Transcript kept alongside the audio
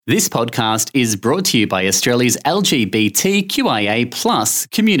This podcast is brought to you by Australia's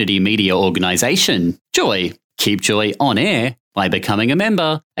LGBTQIA+ community media organisation, Joy. Keep Joy on air by becoming a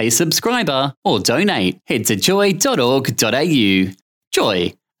member, a subscriber, or donate. Head to joy.org.au.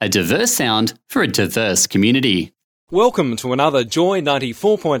 Joy, a diverse sound for a diverse community. Welcome to another Joy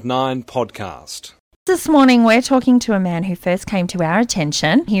 94.9 podcast. This morning we're talking to a man who first came to our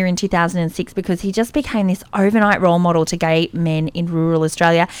attention here in 2006 because he just became this overnight role model to gay men in rural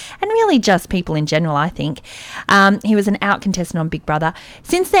Australia and really just people in general, I think. He was an out contestant on Big Brother.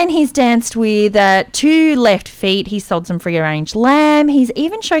 Since then he's danced with 2 left feet. He sold some free-range lamb. He's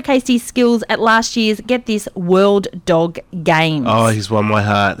even showcased his skills at last year's, get this, World Dog Games. Oh, he's won my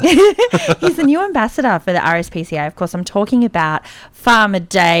heart. He's the new ambassador for the RSPCA. Of course, I'm talking about Farmer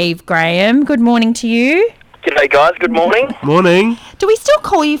Dave Graham. Good morning to you. G'day guys, good morning. Morning. Do we still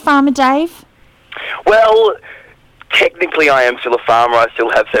call you Farmer Dave? Well, technically I am still a farmer. I still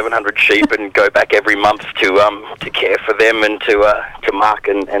have 700 sheep and go back every month to care for them and to mark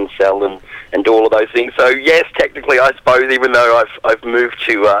and sell and do all of those things. So yes, technically I suppose, even though I've moved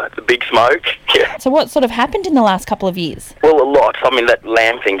to the big smoke. Yeah. So what sort of happened in the last couple of years? Well, a lot. I mean, that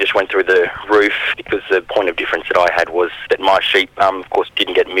lamb thing just went through the roof because the point of difference that I had was that my sheep, of course,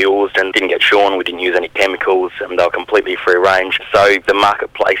 didn't get mulesed and didn't get shorn. We didn't use any chemicals and they were completely free range. So the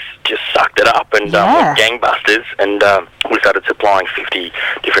marketplace just sucked it up and went gangbusters, and we started supplying 50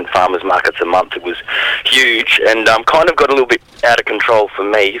 different farmers markets a month. It was huge and kind of got a little bit out of control for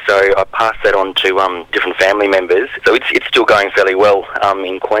me, so I passed that on to different family members. So it's still going fairly well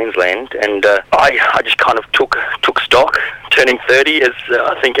in Queensland, and I just kind of took stock, turning 30 as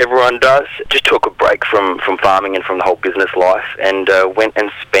I think everyone does. Just took a break from farming and from the whole business life, and went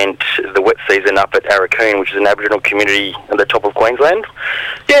and spent the wet season up at Arakoon, which is an Aboriginal community at the top of Queensland.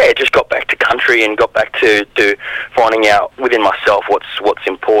 Yeah, just got back to country and got back to finding out within myself what's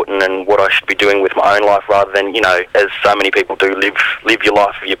important and what I should be doing with my own life, rather than, as so many people do, live your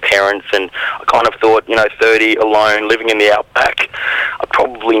life with your parents. And I kind of thought, 30, alone, living in the outback, I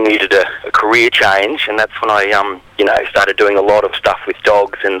probably needed a career change, and that's when I started doing a lot of stuff with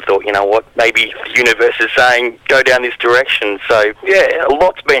dogs and thought, maybe the universe is saying, go down this direction. So, yeah, a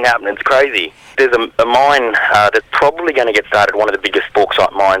lot's been happening. It's crazy. There's a mine that's probably going to get started, one of the biggest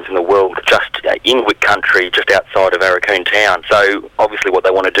bauxite mines in the world, just in Wick Country, just outside of Arakoon town. So, obviously what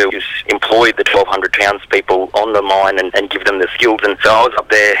they want to do is employ the 1,200 townspeople on the mine and give them the skills. And so I was up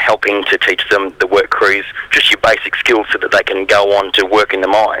there helping to teach them, the work crews, just your basic skills so that they can go on to work in the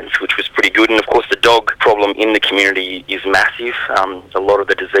mines, which was pretty good. And, of course, the dog problem in the community is massive. A lot of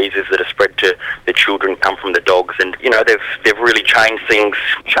the diseases that are spread to the children come from the dogs, and they've really changed things,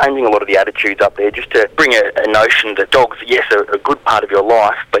 changing a lot of the attitudes up there, just to bring a notion that dogs, yes, are a good part of your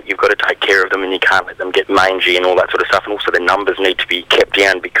life, but you've got to take care of them and you can't let them get mangy and all that sort of stuff. And also the numbers need to be kept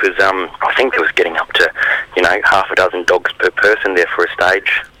down, because I think it was getting up to half a dozen dogs per person there for a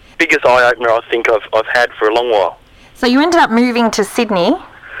stage. Biggest eye opener I think I've had for a long while. So you ended up moving to Sydney.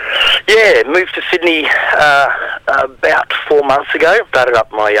 Yeah, moved to Sydney about 4 months ago. Started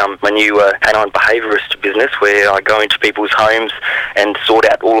up my new canine behaviourist business, where I go into people's homes and sort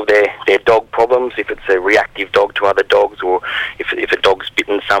out all of their dog problems, if it's a reactive dog to other dogs, or if a dog's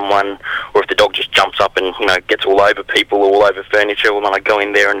bitten someone, or if the dog just jumps up and gets all over people, all over furniture. Well, then I go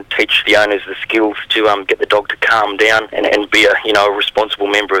in there and teach the owners the skills to get the dog to calm down and be a responsible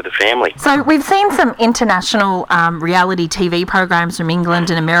member of the family. So we've seen some international reality TV programs from England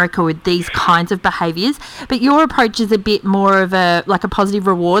and America with these kinds of behaviours, but your approach is a bit more of a positive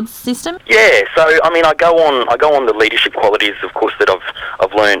rewards system. Yeah, so I go on the leadership qualities, of course, that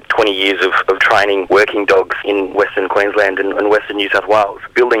I've learned 20 years of training working dogs in Western Queensland and Western New South Wales.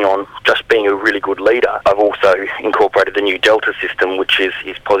 Building on just being a really good leader, I've also incorporated the new Delta system, which is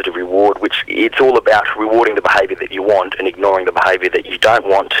positive reward, which it's all about rewarding the behaviour that you want and ignoring the behaviour that you don't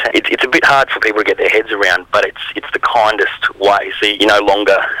want. It's a bit hard for people to get their heads around, but it's the kindest way. So you're no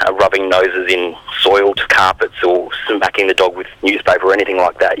longer rubbing noses in soiled carpets or smacking the dog with newspaper or anything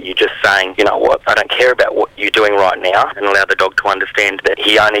like that. You're just saying, you know what, I don't care about what you're doing right now, and allow the dog to understand that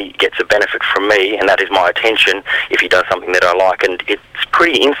he only gets a benefit from me, and that is my attention, if he does something that I like. And it's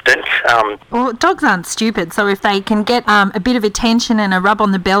pretty instant. Well, dogs aren't stupid, so if they can get a bit of attention and a rub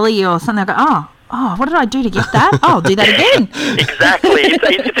on the belly or something, they'll go, oh, what did I do to get that? Oh, I'll do that again. Exactly.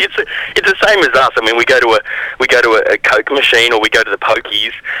 It's the same as us. I mean, we go to a Coke machine, or we go to the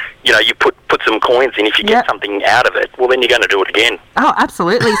pokies. you put some coins in. If you get something out of it, well, then you're going to do it again. Oh,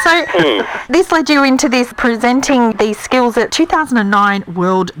 absolutely. So this led you into this presenting these skills at 2009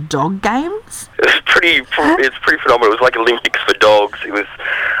 World Dog Games? It's pretty phenomenal. It was like Olympics for dogs. It was,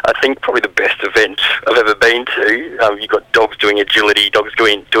 I think, probably the best event I've ever been to. You've got dogs doing agility, dogs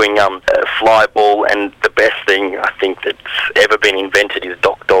doing fly ball, and the best thing I think that's ever been invented is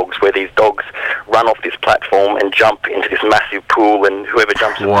dock dogs, where these dogs run off this platform and jump into this massive pool, and whoever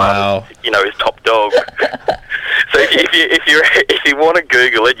jumps in is top dog. So if you want to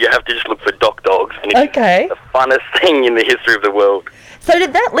Google it, you have to just look for dock dogs, and it's the funnest thing in the history of the world. So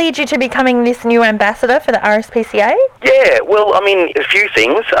did that lead you to becoming this new ambassador for the RSPCA? Yeah, well, I mean, a few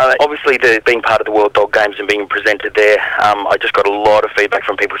things. Obviously, being part of the World Dog Games and being presented there, I just got a lot of feedback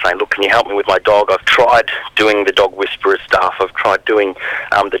from people saying, look, can you help me with my dog? I've tried doing the dog whisperer stuff. I've tried doing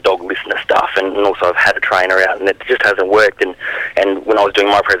the dog listener stuff, and also I've had a trainer out, and it just hasn't worked. And when I was doing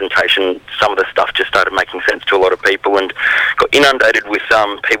my presentation, some of the stuff just started making sense to a lot of people, and got inundated with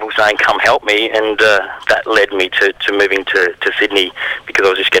people saying, come help me, and that led me to moving to Sydney, because I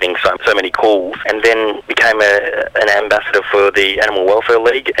was just getting so many calls, and then became an ambassador for the Animal Welfare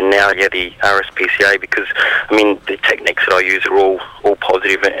League, and now the RSPCA, because I mean the techniques that I use are all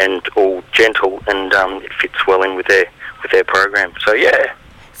positive and all gentle, and it fits well in with their program. So yeah.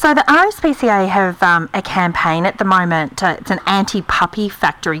 So the RSPCA have a campaign at the moment. It's an anti-puppy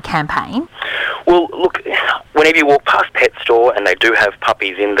factory campaign. Well, look, whenever you walk past Pet Store and they do have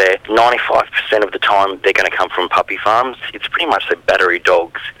puppies in there, 95% of the time they're going to come from puppy farms. It's pretty much the battery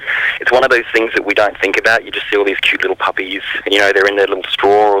dogs. It's one of those things that we don't think about. You just see all these cute little puppies, they're in their little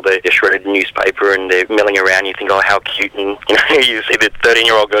straw or their shredded newspaper, and they're milling around. You think, oh, how cute, and you see the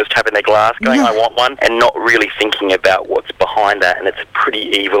 13-year-old girls tapping their glass going, I want one, and not really thinking about what's behind that. And it's a pretty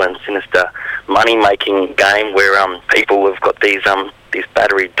evil and sinister money-making game where people have got these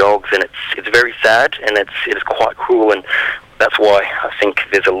battery dogs, and it's very sad, and it's quite cruel, and that's why I think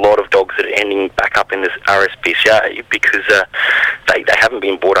there's a lot of dogs that are ending back up in this RSPCA, because they haven't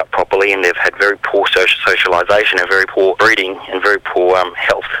been brought up properly, and they've had very poor socialisation and very poor breeding and very poor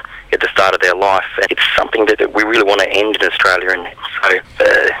health at the start of their life. And it's something that we really want to end in Australia, and so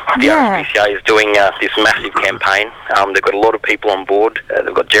the RSPCA is doing this massive campaign. They've got a lot of people on board.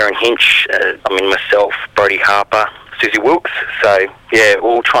 They've got Darren Hinch, myself, Brodie Harper, Susie Wilkes. So, yeah,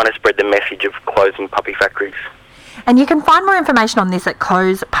 all trying to spread the message of closing puppy factories. And you can find more information on this at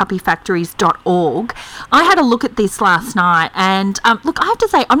closepuppyfactories.org. I had a look at this last night, and look, I have to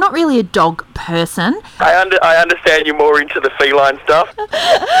say, I'm not really a dog person. I understand you're more into the feline stuff.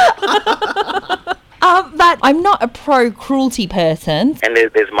 But I'm not a pro-cruelty person. And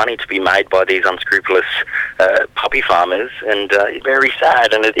there's money to be made by these unscrupulous puppy farmers, and it's very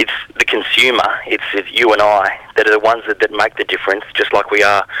sad. And it's the consumer, it's you and I, that are the ones that make the difference, just like we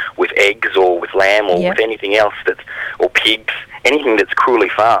are with eggs or with lamb or with anything else, or pigs. Anything that's cruelly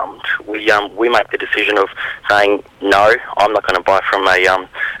farmed, we make the decision of saying, no, I'm not going to buy from a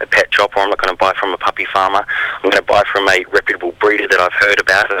pet shop, or I'm not going to buy from a puppy farmer. I'm going to buy from a reputable breeder that I've heard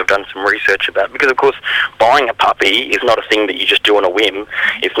about and I've done some research about. Because, of course, buying a puppy is not a thing that you just do on a whim.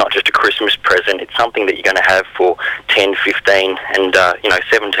 It's not just a Christmas present. It's something that you're going to have for 10, 15 and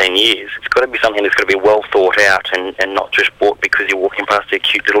 17 years. It's got to be something that's got to be well thought out and not just bought because you're walking past a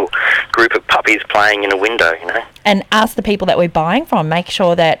cute little group of puppies playing in a window, And ask the people that we're buying from, make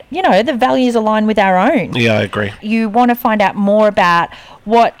sure that, the values align with our own. Yeah, I agree. You want to find out more about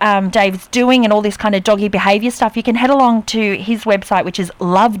what Dave's doing and all this kind of doggy behaviour stuff, you can head along to his website, which is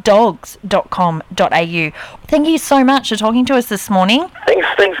lovedogs.com.au. Thank you so much for talking to us this morning.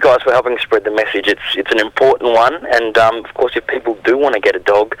 Thanks guys, for helping spread the message. It's an important one, and of course, if people do want to get a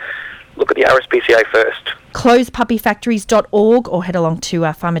dog, look at the RSPCA first. Closepuppyfactories.org, or head along to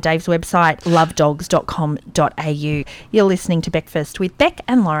Farmer Dave's website, lovedogs.com.au. You're listening to Breakfast with Beck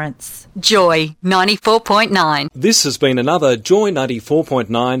and Lawrence. Joy 94.9. This has been another Joy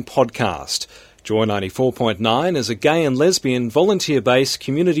 94.9 podcast. Joy 94.9 is a gay and lesbian volunteer-based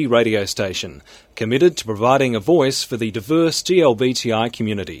community radio station committed to providing a voice for the diverse GLBTI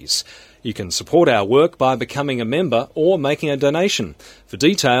communities. You can support our work by becoming a member or making a donation. For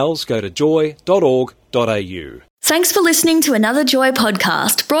details, go to joy.org.au. Thanks for listening to another Joy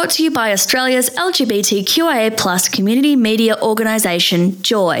podcast brought to you by Australia's LGBTQIA+ community media organisation,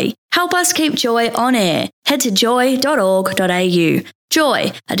 Joy. Help us keep Joy on air. Head to joy.org.au.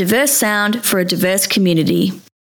 Joy, a diverse sound for a diverse community.